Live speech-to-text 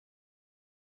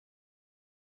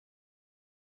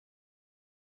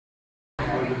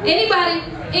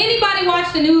Anybody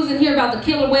watch the news and hear about the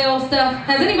killer whale stuff?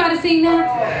 Has anybody seen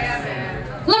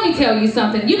that? Let me tell you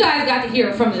something. You guys got to hear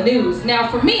it from the news. Now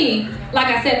for me, like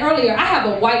I said earlier, I have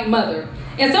a white mother.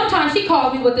 And sometimes she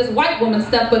calls me with this white woman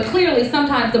stuff, but clearly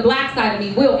sometimes the black side of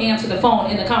me will answer the phone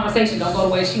and the conversation don't go the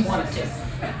way she wanted to.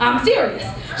 I'm serious.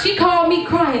 She called me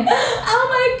crying, "Oh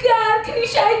my God,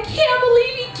 Kanisha, I can't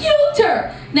believe he killed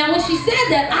her." Now when she said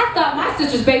that, I thought my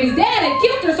sister's baby's dad had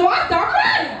killed her, so I started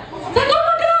crying. It's like, oh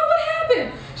my God, what happened?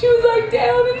 She was like,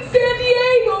 down in San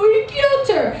Diego, he killed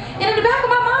her. And in the back of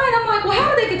my mind, I'm like, well,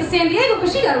 how did they get to San Diego?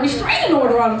 Because she got a restraining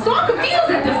order on him, so I'm confused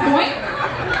at this point.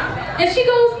 And she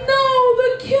goes, no, the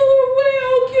killer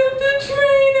whale killed the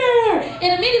trainer. And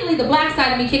immediately the black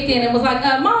side of me kicked in and was like,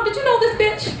 Mom, did you know this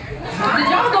bitch? Did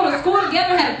y'all go to school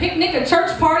together, had a picnic, a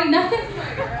church party, nothing?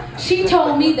 She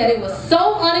told me that it was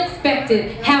so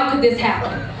unexpected, how could this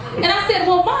happen? And I said,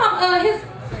 well, Mom, his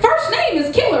first name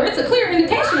is Killer. It's a clear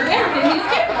indication of everything he's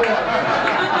capable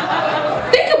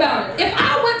of. Think about it. If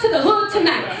I went to the hood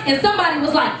tonight and somebody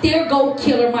was like, there go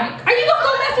Killer Mike. Are you gonna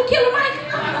go mess with Killer Mike?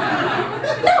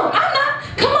 No, I'm not.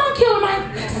 Come on, Killer Mike.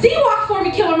 Walk for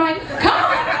me, Killer Mike. Come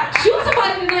on. Shoot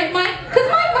somebody tonight, Mike. Because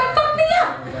Mike might fuck me up.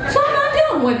 So I'm not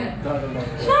dealing with it.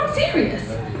 So I'm serious.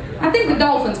 I think the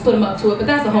Dolphins put him up to it, but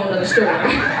that's a whole other story.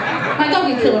 Like, don't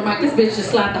get Killer Mike. This bitch just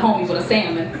slapped the homie with a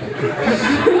salmon.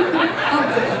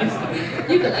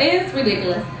 It's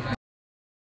ridiculous.